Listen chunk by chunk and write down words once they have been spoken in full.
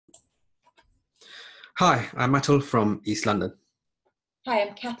Hi, I'm Atul from East London. Hi,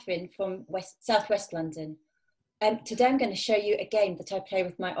 I'm Catherine from Southwest London. Today I'm going to show you a game that I play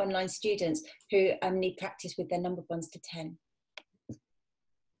with my online students who need practice with their number bonds to 10.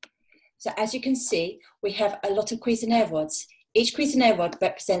 So as you can see, we have a lot of cuisenaire rods. Each cuisenaire rod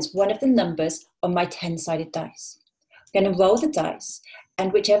represents one of the numbers on my 10-sided dice. I'm going to roll the dice,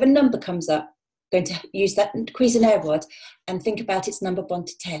 and whichever number comes up, I'm going to use that cuisenaire rod and think about its number bond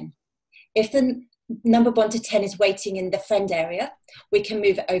to 10. If the number bond to 10 is waiting in the friend area, we can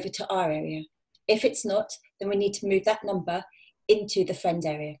move it over to our area. If it's not, then we need to move that number into the friend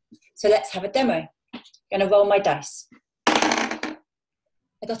area. So let's have a demo. I'm going to roll my dice. I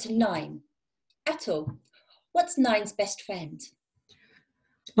got a 9. Atul, what's 9's best friend?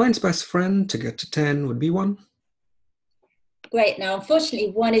 9's best friend to get to 10 would be 1. Great. Now,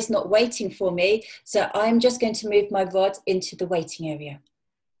 unfortunately, 1 is not waiting for me, so I'm just going to move my rod into the waiting area.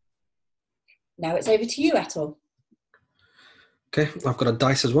 Now it's over to you, Atul. Okay, I've got a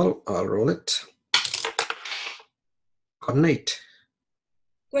dice as well. I'll roll it. Got an 8.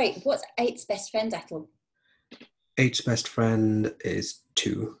 Great. What's 8's best friend, Atul? 8's best friend is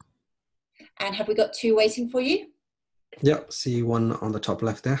 2. And have we got 2 waiting for you? Yeah, see 1 on the top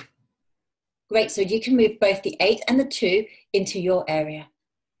left there. Great. So you can move both the 8 and the 2 into your area.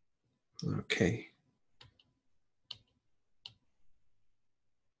 Okay.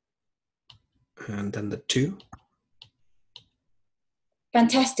 And then the 2.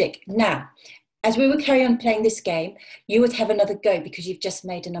 Fantastic. Now, as we would carry on playing this game, you would have another go because you've just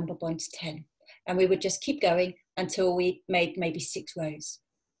made a number bond to 10. And we would just keep going until we made maybe 6 rows.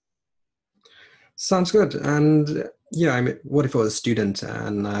 Sounds good. And yeah, I mean, what if I was a student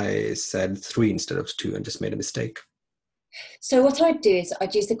and I said 3 instead of 2 and just made a mistake? So what I'd do is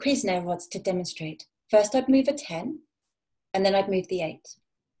I'd use the cuisenaire rods to demonstrate. First, I'd move a 10, and then I'd move the 8.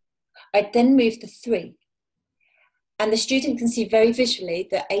 I'd then move the 3. And the student can see very visually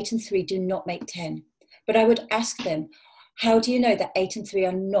that 8 and 3 do not make 10. But I would ask them, how do you know that 8 and 3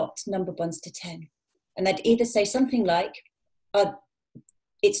 are not number bonds to 10? And they'd either say something like,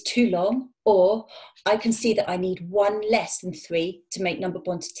 it's too long, or I can see that I need 1 less than 3 to make number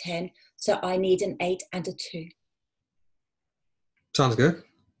bond to 10, so I need an 8 and a 2. Sounds good.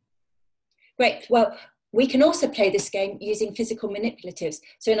 Great. Well, we can also play this game using physical manipulatives.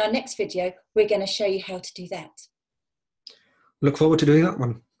 So in our next video, we're going to show you how to do that. Look forward to doing that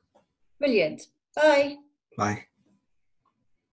one. Brilliant. Bye. Bye.